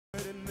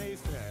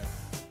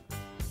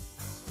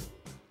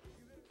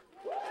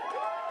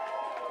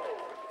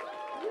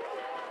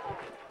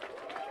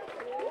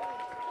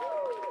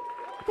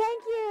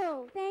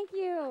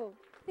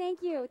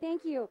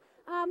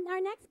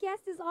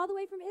guest is all the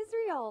way from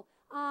Israel.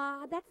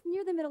 That's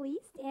near the Middle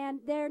East, and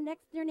their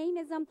name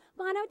is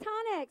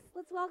Monotonix.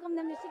 Let's welcome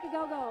them to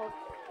Chic-A-Go-go.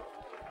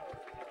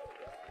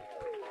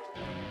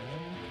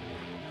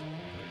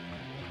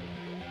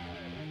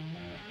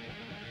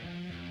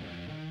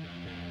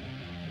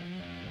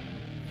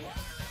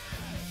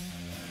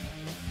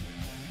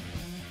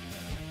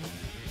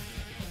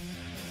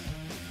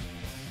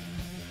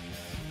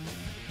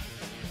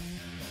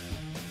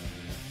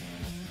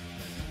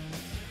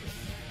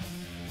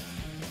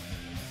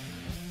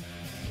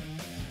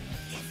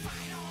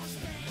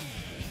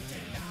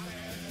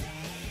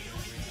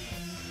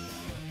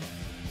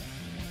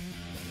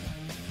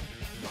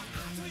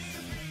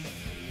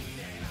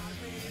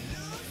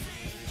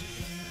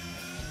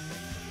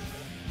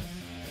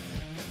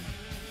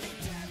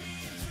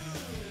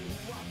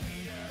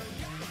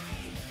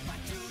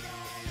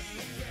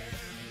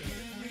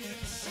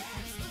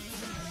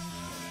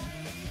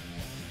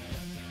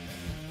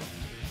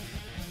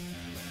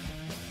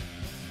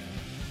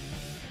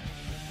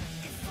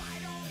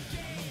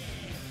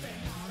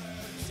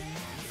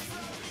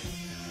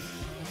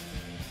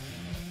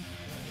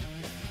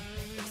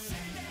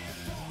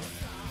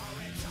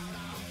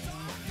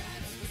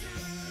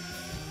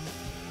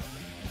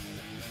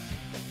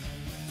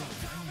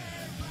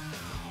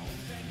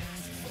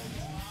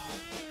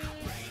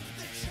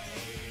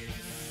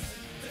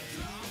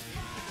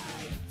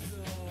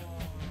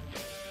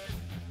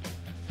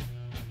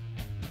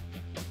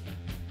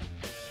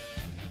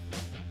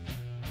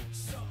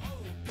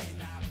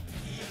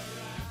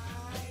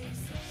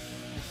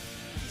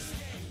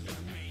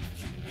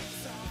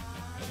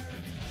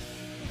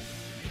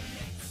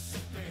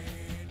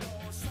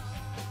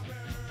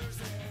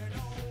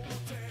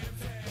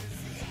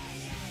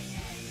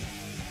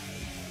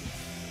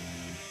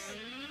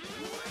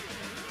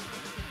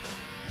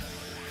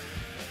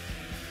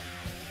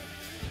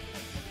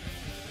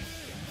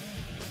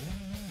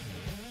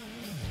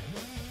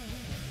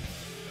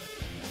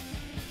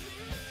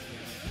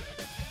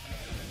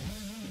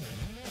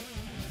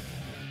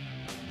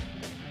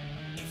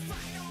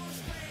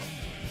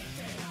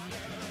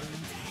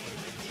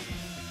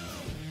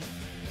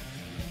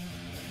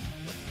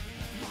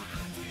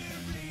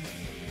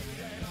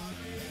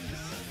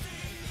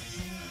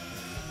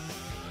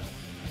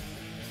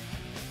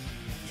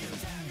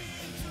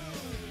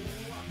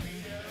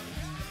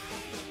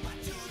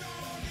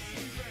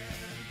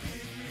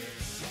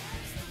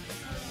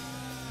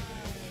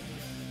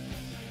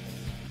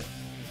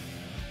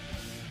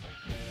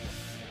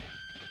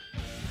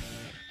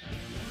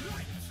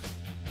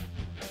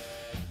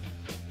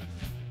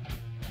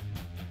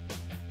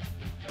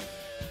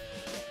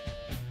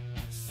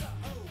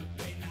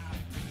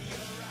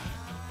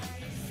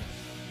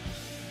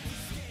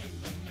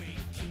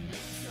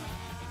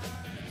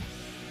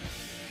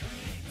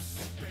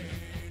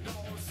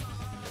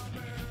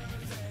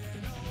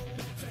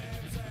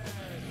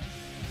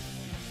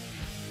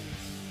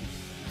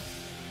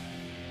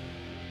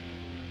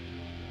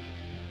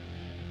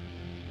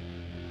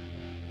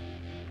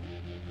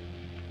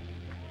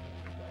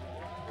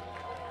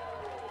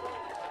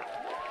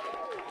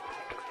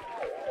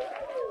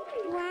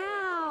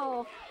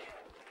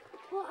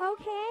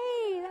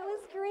 Okay, that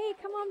was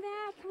great. Come on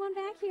back. Come on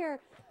back here.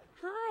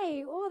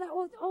 Hi. Oh, that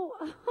was. Oh,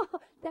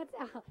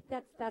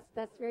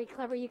 that's very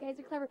clever. You guys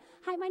are clever.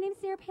 Hi, my name's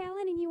Sarah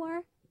Palin, and you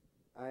are.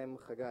 I'm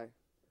Chagai.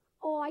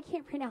 Oh, I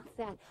can't pronounce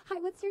that. Hi,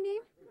 what's your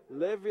name?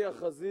 Levi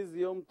Achaziz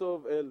Yom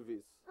Tov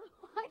Elvis.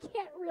 Oh, I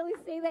can't really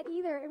say that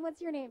either. And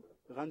what's your name?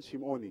 Ran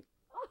Shimoni.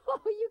 Oh,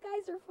 you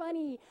guys are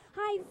funny.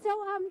 Hi.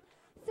 So,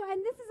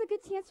 and this is a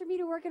good chance for me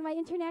to work on my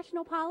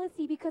international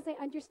policy because I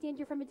understand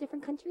you're from a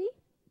different country.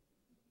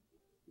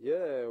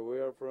 Yeah, we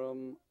are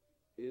from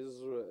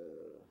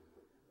Israel.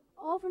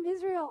 Oh, from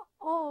Israel.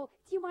 Oh,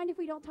 do you mind if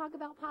we don't talk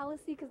about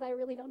policy? Because I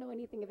really don't know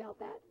anything about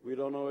that. We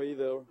don't know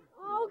either.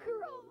 Oh,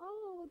 girl.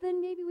 Oh,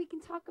 then maybe we can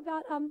talk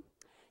about,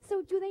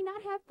 so do they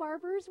not have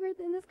barbers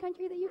in this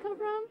country that you come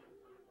from?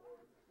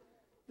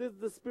 This is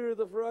the spirit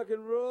of rock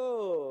and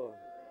roll.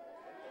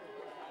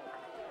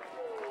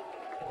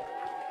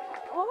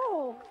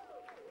 Oh.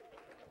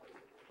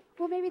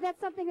 Well, maybe that's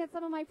something that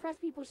some of my press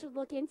people should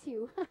look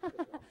into.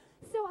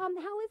 So, how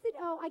is it?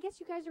 Oh, I guess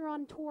you guys are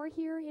on tour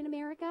here in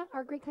America,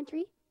 our great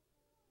country.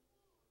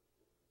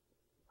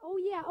 Oh,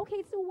 yeah.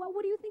 Okay, so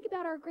what do you think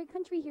about our great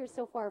country here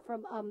so far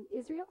from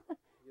Israel?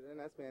 You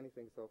didn't ask me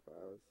anything so far.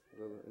 I was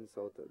a little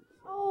insulted.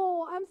 So.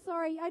 Oh, I'm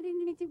sorry. I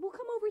didn't need to. Well,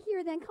 come over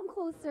here then. Come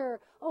closer.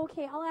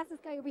 Okay, I'll ask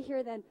this guy over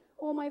here then.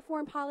 Oh, my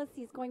foreign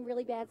policy is going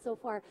really bad so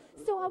far.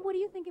 So, what do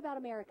you think about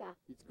America?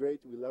 It's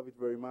great. We love it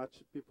very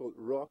much. People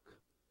rock,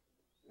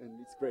 and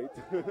it's great.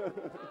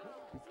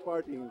 It's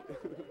partying.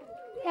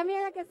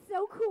 America's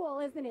so cool,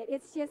 isn't it?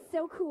 It's just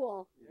so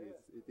cool.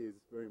 It is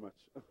very much.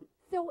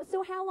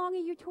 So how long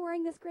are you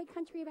touring this great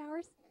country of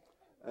ours?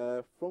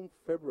 From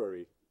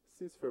February,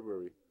 since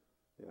February,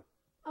 yeah.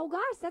 Oh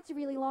gosh, that's a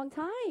really long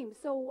time.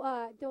 So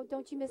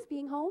don't you miss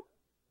being home?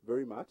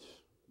 Very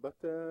much, but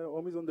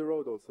home is on the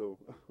road also.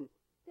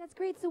 That's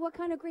great. So what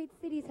kind of great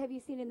cities have you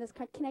seen in this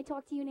country? Can I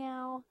talk to you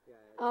now? Yeah.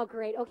 Oh,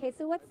 great. Okay,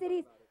 so what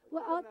cities?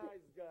 Well,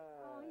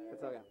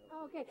 It's okay.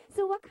 okay.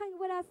 So what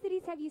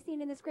cities have you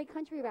seen in this great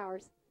country of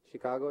ours?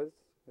 Chicago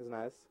is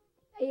nice.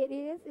 It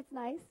is. It's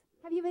nice.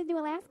 Have you been to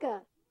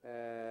Alaska?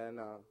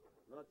 No.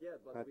 Not yet,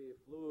 but we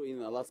flew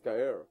in Alaska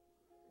Air.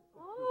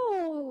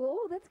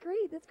 Oh, that's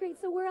great. That's great.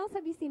 So where else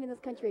have you seen in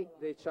this country?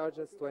 They charge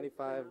us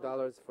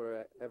 $25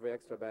 for every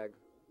extra bag.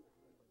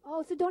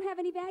 Oh, so don't have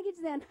any baggage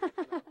then.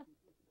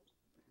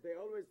 They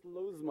always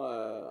lose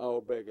our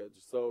baggage,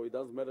 so it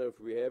doesn't matter if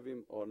we have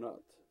him or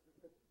not.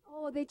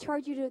 Oh, they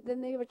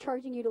were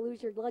charging you to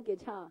lose your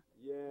luggage, huh?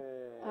 Yeah.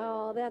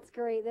 Oh, that's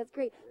great. That's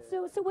great.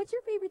 Yeah. So what's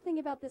your favorite thing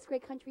about this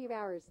great country of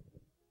ours?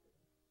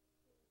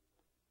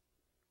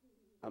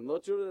 I'm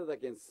not sure that I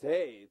can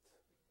say it.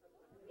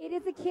 It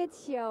is a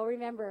kids show,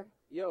 remember.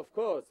 Yeah, of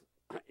course.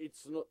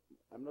 It's not.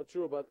 I'm not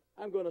sure, but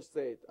I'm gonna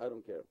say it. I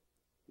don't care.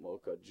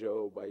 Mocha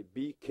Joe by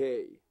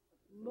BK,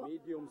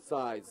 medium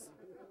size.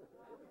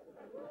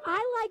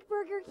 I like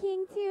Burger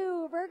King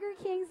too. Burger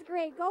King's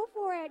great. Go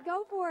for it.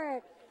 Go for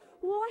it.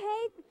 Well,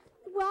 hey,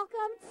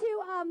 welcome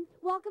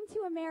to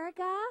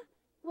America.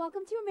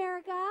 Welcome to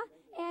America,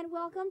 and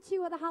welcome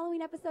to the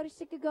Halloween episode of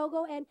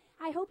Chic-A-Go-go. And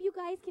I hope you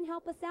guys can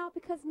help us out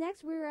because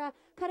next we're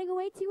cutting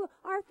away to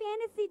our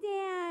fantasy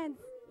dance.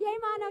 Yay,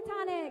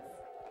 Monotonix!